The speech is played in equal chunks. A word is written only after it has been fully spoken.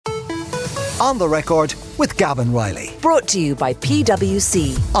On the Record with Gavin Riley. Brought to you by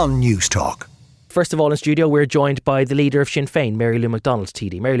PwC on News Talk. First of all, in studio, we're joined by the leader of Sinn Féin, Mary Lou McDonald,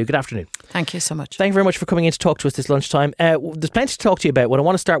 TD. Mary Lou, good afternoon. Thank you so much. Thank you very much for coming in to talk to us this lunchtime. There's plenty to talk to you about, but I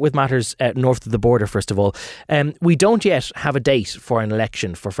want to start with matters north of the border, first of all. We don't yet have a date for an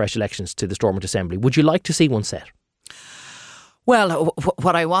election, for fresh elections to the Stormont Assembly. Would you like to see one set? Well,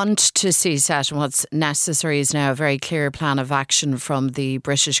 what I want to see set and what's necessary is now a very clear plan of action from the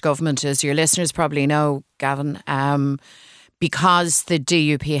British government. As your listeners probably know, Gavin, because the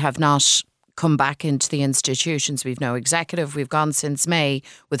DUP have not come back into the institutions. We've no executive. We've gone since May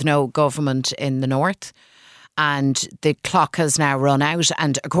with no government in the north. And the clock has now run out.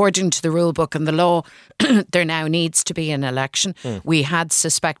 And according to the rule book and the law, there now needs to be an election. We had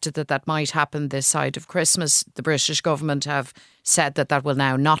suspected that that might happen this side of Christmas. The British government have said that that will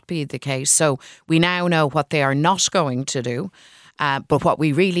now not be the case. So we now know what they are not going to do. But what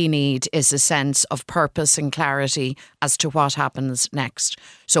we really need is a sense of purpose and clarity as to what happens next.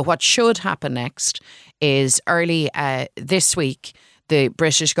 So what should happen next is early this week, the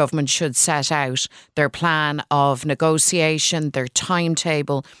British government should set out their plan of negotiation, their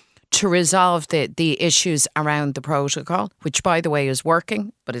timetable to resolve the issues around the protocol, which, by the way, is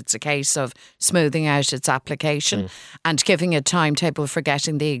working, but it's a case of smoothing out its application and giving a timetable for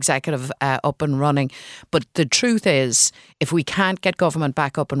getting the executive up and running. But the truth is, if we can't get government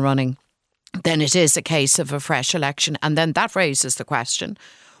back up and running, then it is a case of a fresh election. And then that raises the question,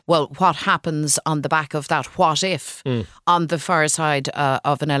 well, what happens on the back of that? What if on the far side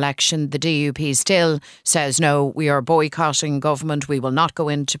of an election, the DUP still says, no, we are boycotting government. We will not go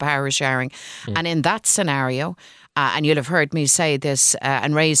into power sharing. And in that scenario, and you'll have heard me say this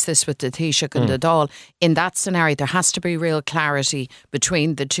and raise this with the Taoiseach and the Dáil, in that scenario, there has to be real clarity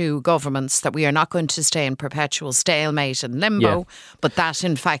between the two governments that we are not going to stay in perpetual stalemate and limbo, but that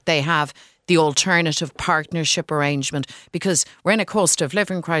in fact they have the alternative partnership arrangement, because we're in a cost of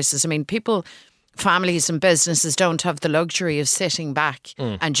living crisis. I mean, families and businesses don't have the luxury of sitting back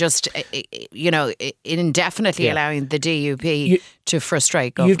and just, indefinitely allowing the DUP to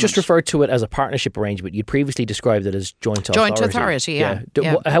frustrate government. You've just referred to it as a partnership arrangement. You'd previously described it as joint authority. Joint authority, yeah.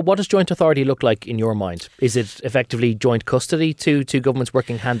 What does joint authority look like in your mind? Is it effectively joint custody, two governments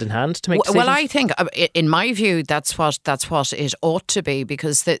working hand in hand to make decisions? Well, I think, in my view, that's what it ought to be,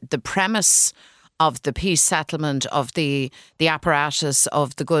 because the premise of the peace settlement, of the apparatus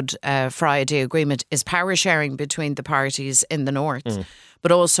of the Good Friday Agreement is power sharing between the parties in the north,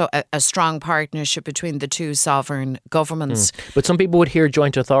 but also a strong partnership between the two sovereign governments. But some people would hear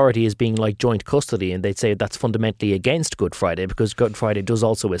joint authority as being like joint custody, and they'd say that's fundamentally against Good Friday, because Good Friday does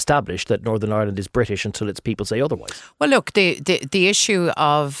also establish that Northern Ireland is British until its people say otherwise. Well, look, the issue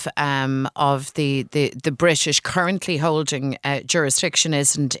of the British currently holding jurisdiction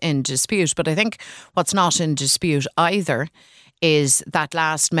isn't in dispute, but I think what's not in dispute either is that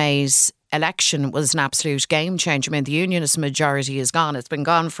last May's election was an absolute game changer. I mean, the Unionist majority is gone. It's been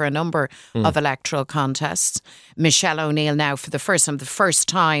gone for a number of electoral contests. Michelle O'Neill now, for the first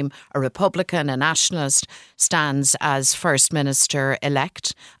time, a Republican, a nationalist, stands as First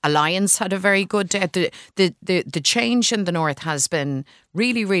Minister-elect. Alliance had a very good day. The change in the North has been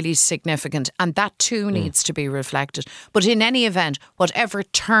really, really significant, and that too needs to be reflected. But in any event, whatever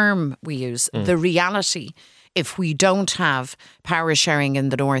term we use, the reality, if we don't have power sharing in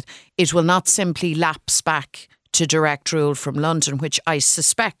the north, it will not simply lapse back to direct rule from London, which I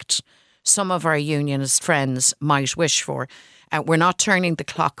suspect some of our unionist friends might wish for. We're not turning the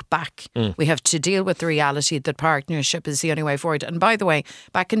clock back. We have to deal with the reality that partnership is the only way forward. And by the way,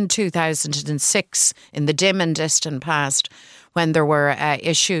 back in 2006, in the dim and distant past, when there were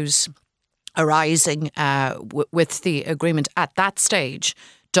issues arising with the agreement at that stage,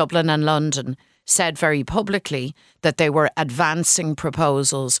 Dublin and London said very publicly that they were advancing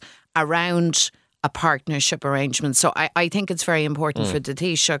proposals around a partnership arrangement. So I think it's very important for the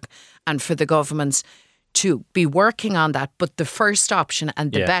Taoiseach and for the governments to be working on that. But the first option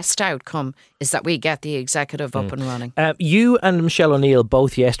and the best outcome is that we get the executive up and running. You and Michelle O'Neill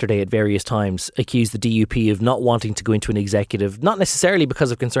both yesterday at various times accused the DUP of not wanting to go into an executive, not necessarily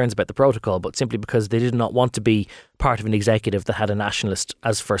because of concerns about the protocol, but simply because they did not want to be part of an executive that had a nationalist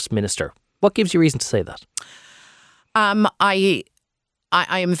as First Minister. What gives you reason to say that? I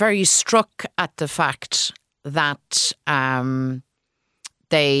am very struck at the fact that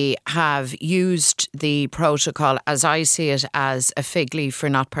they have used the protocol, as I see it, as a fig leaf for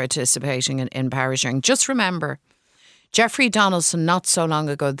not participating in power sharing. Just remember, Jeffrey Donaldson, not so long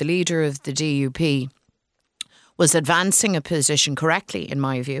ago, the leader of the DUP, was advancing a position correctly, in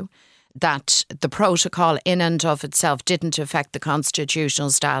my view, that the protocol in and of itself didn't affect the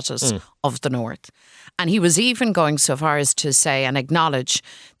constitutional status of the North. And he was even going so far as to say and acknowledge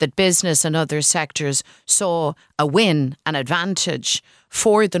that business and other sectors saw a win, an advantage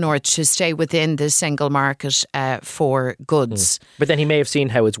for the North to stay within the single market for goods. But then he may have seen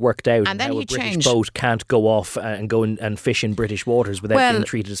how it's worked out And then how he a British changed. boat can't go off and go and fish in British waters without being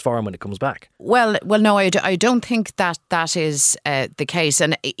treated as foreign when it comes back. Well, no, I don't think that is the case.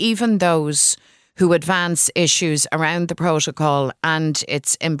 And even those who advance issues around the protocol and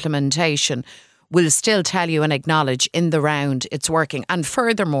its implementation will still tell you and acknowledge in the round it's working. And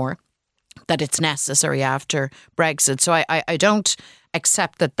furthermore, that it's necessary after Brexit. So I don't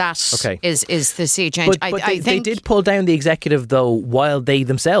accept that is the sea change. But they did pull down the executive, though, while they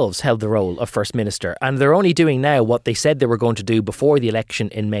themselves held the role of First Minister. And they're only doing now what they said they were going to do before the election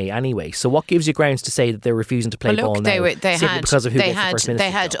in May anyway. So what gives you grounds to say that they're refusing to play ball now simply because of who gets the First Minister?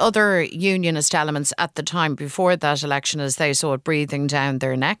 They had other unionist elements at the time before that election as they saw it breathing down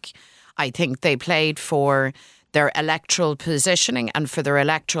their neck. I think they played for their electoral positioning and for their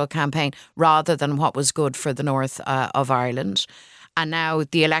electoral campaign rather than what was good for the north of Ireland. And now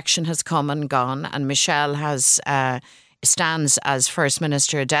the election has come and gone, and Michelle stands as First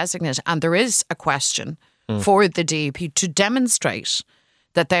Minister designate. And there is a question for the DUP to demonstrate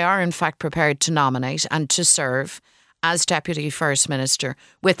that they are in fact prepared to nominate and to serve as Deputy First Minister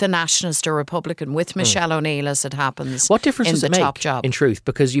with a Nationalist or Republican, with Michelle O'Neill as it happens. What difference in does the it make, top job? in truth?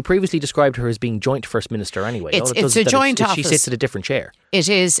 Because you previously described her as being joint First Minister anyway. It's a joint office. She sits at a different chair. It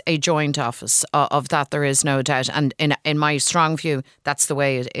is a joint office, of that there is no doubt. And in my strong view, that's the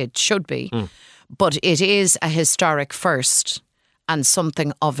way it should be. But it is a historic first and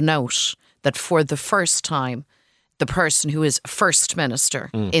something of note that for the first time, the person who is First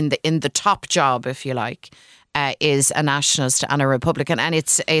Minister in the top job, if you like, is a Nationalist and a Republican. And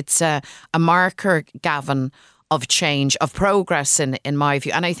it's a marker, Gavin, of change, of progress in my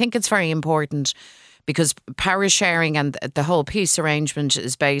view. And I think it's very important because power sharing and the whole peace arrangement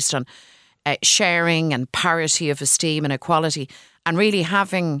is based on sharing and parity of esteem and equality, and really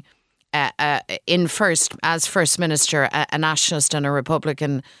having as First Minister a Nationalist and a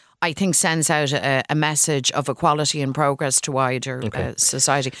Republican, I think sends out a message of equality and progress to wider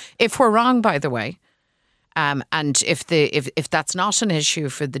society. If we're wrong, by the way, and if that's not an issue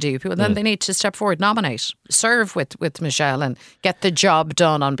for the DUP, well, then they need to step forward, nominate, serve with Michelle and get the job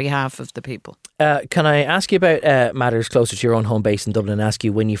done on behalf of the people. Can I ask you about matters closer to your own home base in Dublin and ask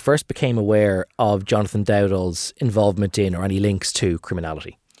you when you first became aware of Jonathan Dowdall's involvement in or any links to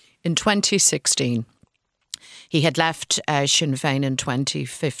criminality? In 2016. He had left Sinn Féin in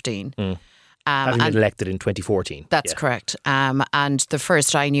 2015. Having been elected in 2014. That's correct. And the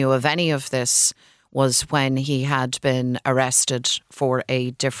first I knew of any of this was when he had been arrested for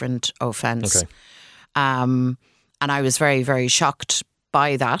a different offence. And I was very, very shocked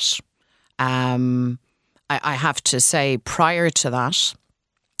by that. I have to say, prior to that,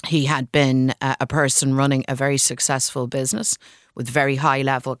 he had been a person running a very successful business with very high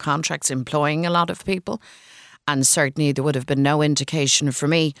level contracts, employing a lot of people. And certainly there would have been no indication for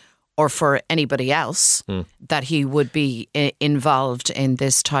me or for anybody else that he would be involved in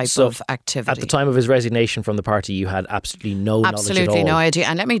this type of activity. At the time of his resignation from the party, you had absolutely no knowledge at all? Absolutely no idea.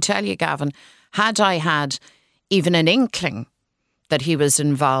 And let me tell you, Gavin, had I had even an inkling that he was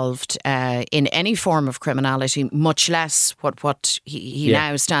involved in any form of criminality, much less what he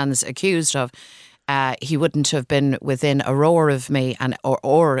now stands accused of, he wouldn't have been within a roar of me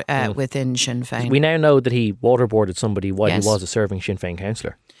or within Sinn Féin. We now know that he waterboarded somebody while he was a serving Sinn Féin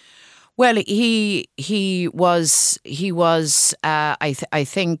councillor. Well, he was. I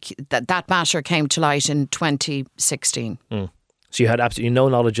think that matter came to light in 2016. So you had absolutely no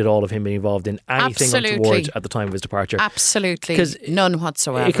knowledge at all of him being involved in anything untoward at the time of his departure? Absolutely, none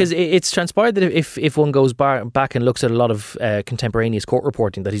whatsoever. Because it's transpired that if one goes back and looks at a lot of contemporaneous court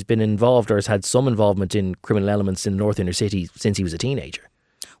reporting, that he's been involved or has had some involvement in criminal elements in the North Inner City since he was a teenager.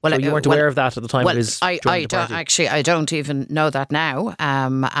 Well, so you weren't aware of that at the time of his joining the party? I don't even know that now,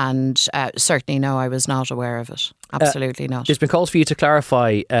 and certainly no, I was not aware of it. Absolutely not. There's been calls for you to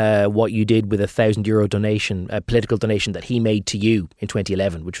clarify what you did with a €1,000 donation, a political donation that he made to you in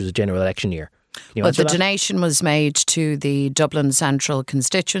 2011, which was a general election year. Well, the donation was made to the Dublin Central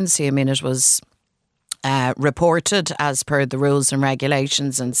constituency. I mean, it was reported as per the rules and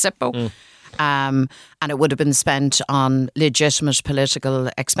regulations in SIPO. And it would have been spent on legitimate political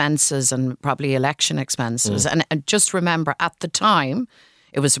expenses and probably election expenses. And just remember, at the time,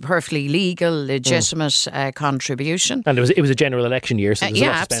 It was a perfectly legal, legitimate contribution. And it was a general election year, so there's a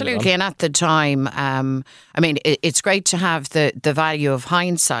lot to spend it absolutely. on. And at the time, it's great to have the value of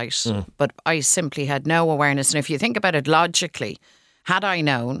hindsight, but I simply had no awareness. And if you think about it logically, had I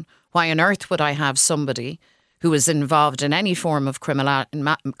known, why on earth would I have somebody who was involved in any form of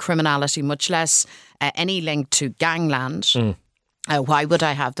criminality, much less any link to gangland? Why would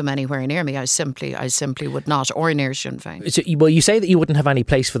I have them anywhere near me? I simply would not, or near Sinn Féin. So, well, you say that you wouldn't have any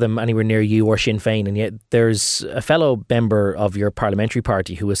place for them anywhere near you or Sinn Féin, and yet there's a fellow member of your parliamentary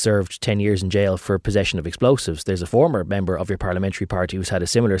party who has served 10 years in jail for possession of explosives. There's a former member of your parliamentary party who's had a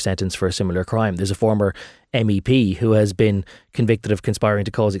similar sentence for a similar crime. There's a former MEP who has been convicted of conspiring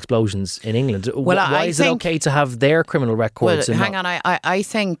to cause explosions in England. Well, why is it okay to have their criminal records? Well, hang on. I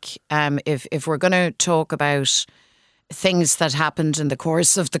think if we're going to talk about things that happened in the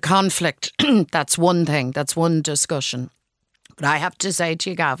course of the conflict, that's one thing, that's one discussion. But I have to say to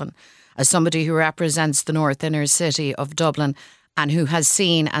you, Gavin, as somebody who represents the North Inner City of Dublin and who has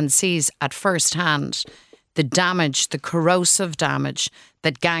seen and sees at first hand the damage, the corrosive damage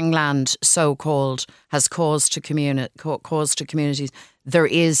that gangland, so-called, has caused to communities, there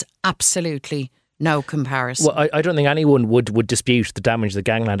is absolutely no comparison. Well, I don't think anyone would dispute the damage that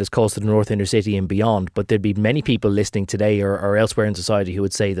gangland has caused to the North Inner City and beyond, but there'd be many people listening today or elsewhere in society who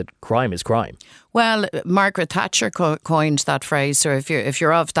would say that crime is crime. Well, Margaret Thatcher coined that phrase, so if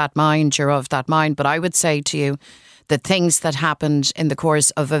you're of that mind, you're of that mind. But I would say to you that things that happened in the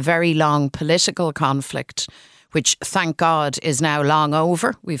course of a very long political conflict, which, thank God, is now long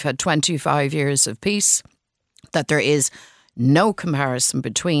over. We've had 25 years of peace, that there is no comparison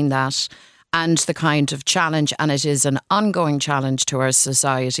between that and the kind of challenge, and it is an ongoing challenge to our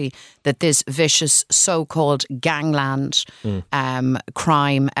society, that this vicious so-called gangland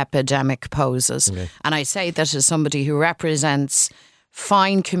crime epidemic poses. Okay. And I say that as somebody who represents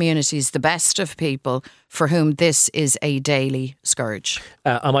fine communities, the best of people, for whom this is a daily scourge.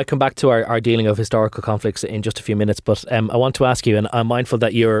 I might come back to our dealing of historical conflicts in just a few minutes, but I want to ask you, and I'm mindful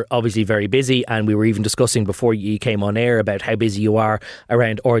that you're obviously very busy, and we were even discussing before you came on air about how busy you are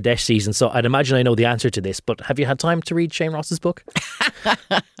around Ard Fheis season, so I'd imagine I know the answer to this, but have you had time to read Shane Ross's book?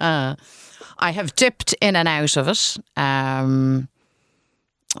 I have dipped in and out of it.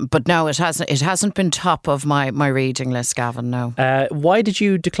 But no, it hasn't been top of my reading list, Gavin, no. Why did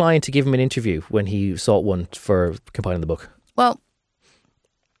you decline to give him an interview when he sought one for compiling the book? Well,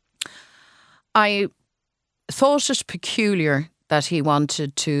 I thought it peculiar that he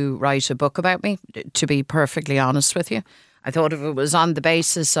wanted to write a book about me, to be perfectly honest with you. I thought if it was on the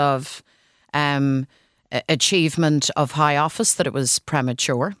basis of achievement of high office, that it was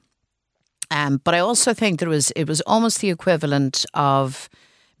premature. But I also think that it was almost the equivalent of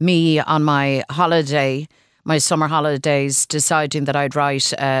me on my holiday, my summer holidays, deciding that I'd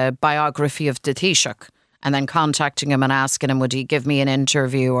write a biography of the Taoiseach and then contacting him and asking him would he give me an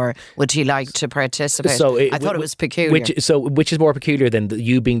interview or would he like to participate. So I thought it was peculiar. Which is more peculiar than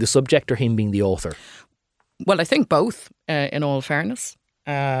you being the subject or him being the author? Well, I think both, in all fairness.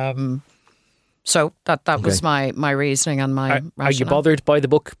 So that was my reasoning and my rationale. Are you bothered by the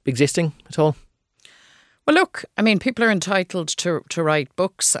book existing at all? Well, look, I mean, people are entitled to write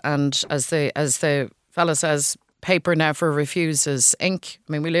books, and as the fella says, paper never refuses ink.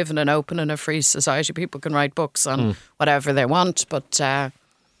 I mean, we live in an open and a free society. People can write books on whatever they want, but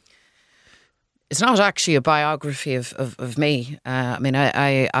it's not actually a biography of me. I mean,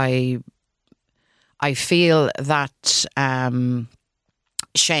 I feel that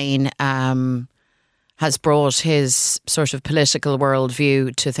Shane has brought his sort of political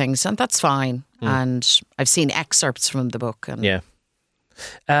worldview to things, and that's fine. And I've seen excerpts from the book. And yeah.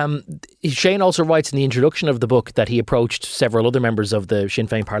 Shane also writes in the introduction of the book that he approached several other members of the Sinn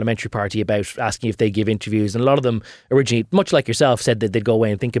Féin parliamentary party about asking if they give interviews, and a lot of them originally, much like yourself, said that they'd go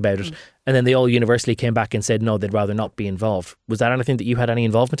away and think about it, and then they all universally came back and said no, they'd rather not be involved. Was that anything that you had any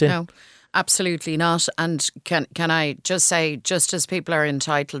involvement in? No, absolutely not. And can I just say, just as people are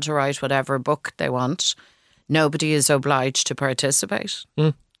entitled to write whatever book they want, nobody is obliged to participate.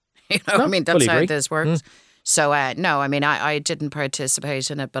 You know, no, I mean, that's how this works. So, no, I mean, I didn't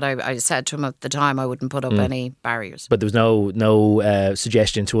participate in it, but I said to him at the time I wouldn't put up any barriers. But there was no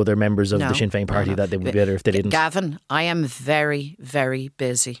suggestion to other members of the Sinn Féin party that they would be better if they didn't? Gavin, I am very, very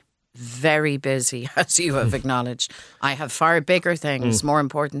busy. very busy, as you have acknowledged. I have far bigger things, more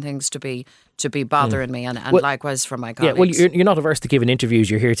important things to be bothering me, and likewise for my colleagues. Yeah, well, you're not averse to giving interviews.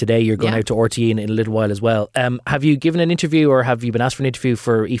 You're here today. You're going out to RTE in a little while as well. Have you given an interview, or have you been asked for an interview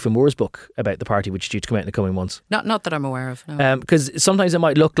for Aoife Moore's book about the party, which is due to come out in the coming months? Not that I'm aware of, no. Because sometimes it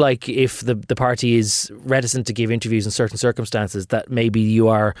might look like if the party is reticent to give interviews in certain circumstances, that maybe you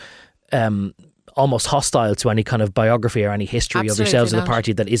are almost hostile to any kind of biography or any history of yourselves as a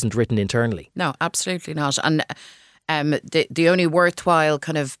party that isn't written internally. No, absolutely not. And the only worthwhile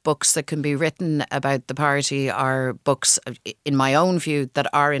kind of books that can be written about the party are books, in my own view, that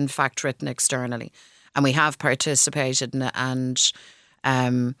are in fact written externally. And we have participated and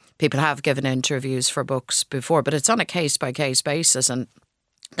people have given interviews for books before, but it's on a case-by-case basis, and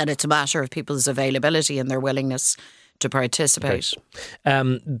then it's a matter of people's availability and their willingness to participate.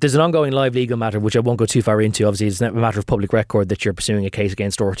 Okay. There's an ongoing live legal matter which I won't go too far into. Obviously, it's a matter of public record that you're pursuing a case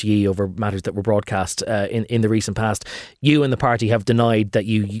against RTE over matters that were broadcast in the recent past. You and the party have denied that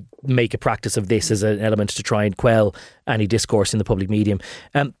you make a practice of this as an element to try and quell any discourse in the public medium.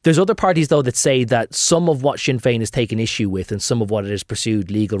 There's other parties though that say that some of what Sinn Féin has taken issue with and some of what it has pursued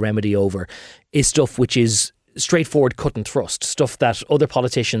legal remedy over is stuff which is straightforward cut and thrust, stuff that other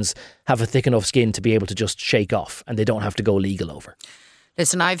politicians have a thick enough skin to be able to just shake off and they don't have to go legal over.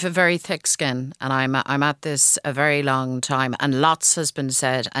 Listen, I have a very thick skin, and I'm at this a very long time, and lots has been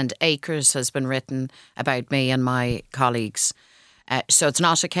said and acres has been written about me and my colleagues. So it's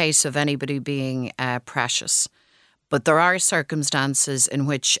not a case of anybody being precious, but there are circumstances in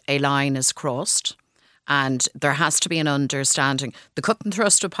which a line is crossed. And there has to be an understanding. The cut and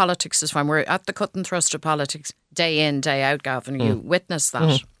thrust of politics is fine. We're at the cut and thrust of politics day in, day out, Gavin. You witness that.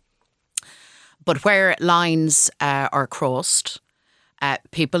 Mm-hmm. But where lines are crossed,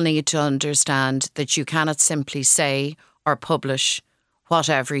 people need to understand that you cannot simply say or publish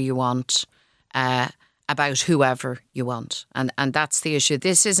whatever you want about whoever you want. And that's the issue.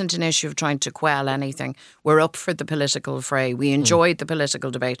 This isn't an issue of trying to quell anything. We're up for the political fray. We enjoyed the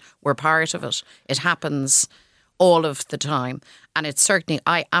political debate. We're part of it. It happens all of the time. And it's certainly,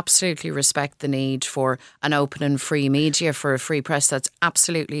 I absolutely respect the need for an open and free media, for a free press. That's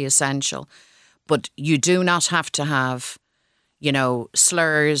absolutely essential. But you do not have to have,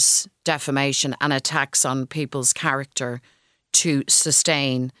 slurs, defamation and attacks on people's character to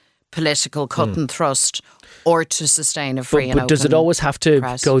sustain political cut and thrust or to sustain a free and open But does it always have to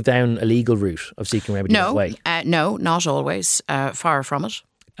press. go down a legal route of seeking remedy that way? No, not always. Far from it.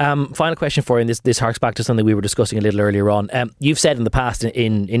 Final question for you, and this harks back to something we were discussing a little earlier on. You've said in the past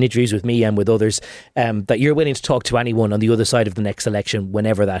in interviews with me and with others that you're willing to talk to anyone on the other side of the next election,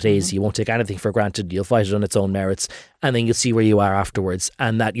 whenever that is. Mm-hmm. You won't take anything for granted. You'll fight it on its own merits, and then you'll see where you are afterwards.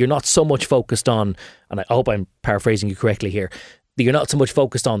 And that you're not so much focused on, and I hope I'm paraphrasing you correctly here, that you're not so much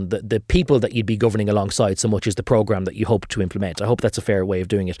focused on the people that you'd be governing alongside so much as the programme that you hope to implement. I hope that's a fair way of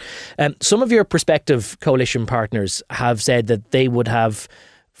doing it. Some of your prospective coalition partners have said that they would have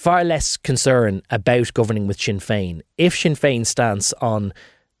far less concern about governing with Sinn Féin if Sinn Féin stands on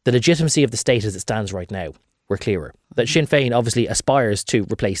the legitimacy of the state as it stands right now were clearer. That Sinn Féin obviously aspires to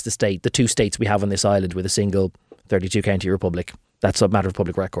replace the two states we have on this island with a single 32 county republic. That's a matter of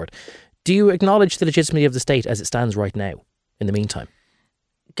public record. Do you acknowledge the legitimacy of the state as it stands right now in the meantime?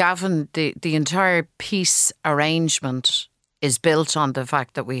 Gavin, the entire peace arrangement is built on the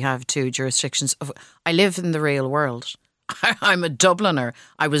fact that we have two jurisdictions. I live in the real world. I'm a Dubliner.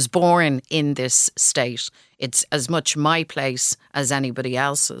 I was born in this state. It's as much my place as anybody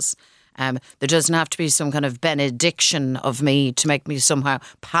else's. There doesn't have to be some kind of benediction of me to make me somehow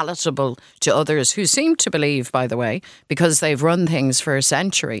palatable to others who seem to believe, by the way, because they've run things for a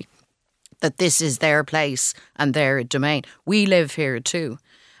century, that this is their place and their domain. We live here too.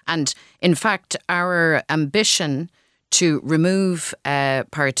 And in fact, our ambition to remove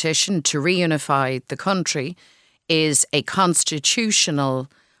partition, to reunify the country, is a constitutional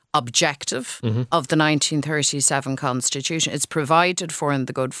objective of the 1937 Constitution. It's provided for in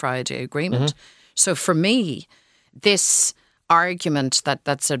the Good Friday Agreement. So for me, this argument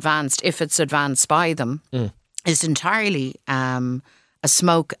that's advanced, if it's advanced by them, is entirely a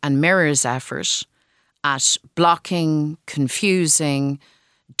smoke and mirrors effort at blocking, confusing,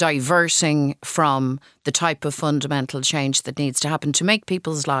 diverting from the type of fundamental change that needs to happen to make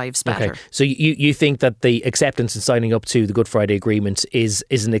people's lives better. Okay. So you think that the acceptance in signing up to the Good Friday Agreement is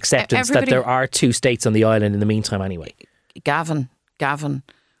an acceptance that there are two states on the island in the meantime anyway? Gavin,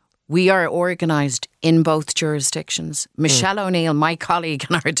 We are organised in both jurisdictions. Michelle O'Neill, my colleague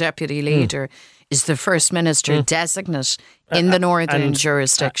and our deputy leader, is the First Minister designate in the northern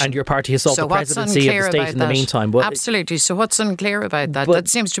jurisdiction. And your party has sought the presidency of the state in the meantime. Absolutely. So what's unclear about that? That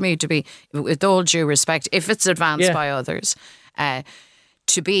seems to me to be, with all due respect, if it's advanced by others,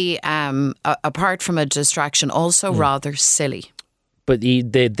 to be, apart from a distraction, also rather silly. But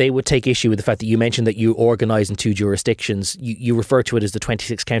they would take issue with the fact that you mentioned that you organise in two jurisdictions. You refer to it as the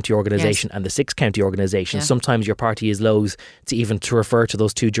 26 county organisation and the 6 county organisation. Yeah. Sometimes your party is loath to refer to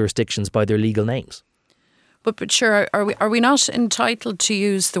those two jurisdictions by their legal names. But sure, are we not entitled to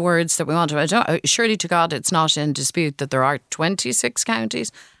use the words that we want to? Surely to God it's not in dispute that there are 26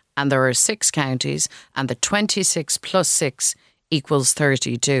 counties and there are 6 counties, and the 26 plus 6 equals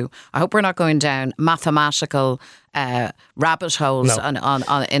 32. I hope we're not going down mathematical rabbit holes on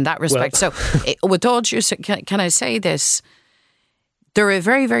in that respect. Well. So with all due, can I say this? There are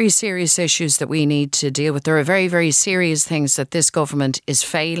very, very serious issues that we need to deal with. There are very, very serious things that this government is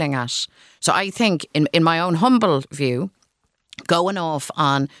failing at. So I think, in my own humble view, going off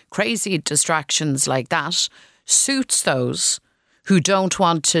on crazy distractions like that suits those who don't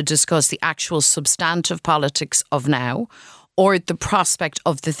want to discuss the actual substantive politics of now, or the prospect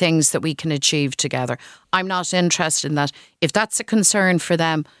of the things that we can achieve together. I'm not interested in that. If that's a concern for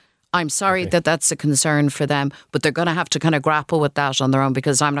them, I'm sorry that that's a concern for them, but they're going to have to kind of grapple with that on their own,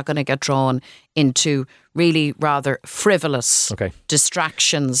 because I'm not going to get drawn into really rather frivolous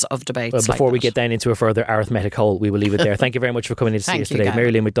distractions of debates. Well, before we get down into a further arithmetic hole, we will leave it there. Thank you very much for coming in to see us today.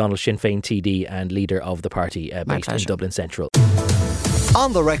 Mary Lynn McDonald, Sinn Féin TD and leader of the party based in Dublin Central.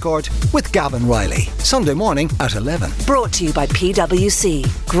 On the Record with Gavin Riley. Sunday morning at 11. Brought to you by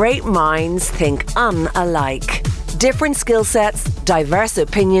PwC. Great minds think unalike. Different skill sets, diverse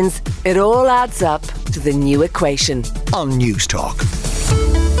opinions. It all adds up to the new equation. On News Talk.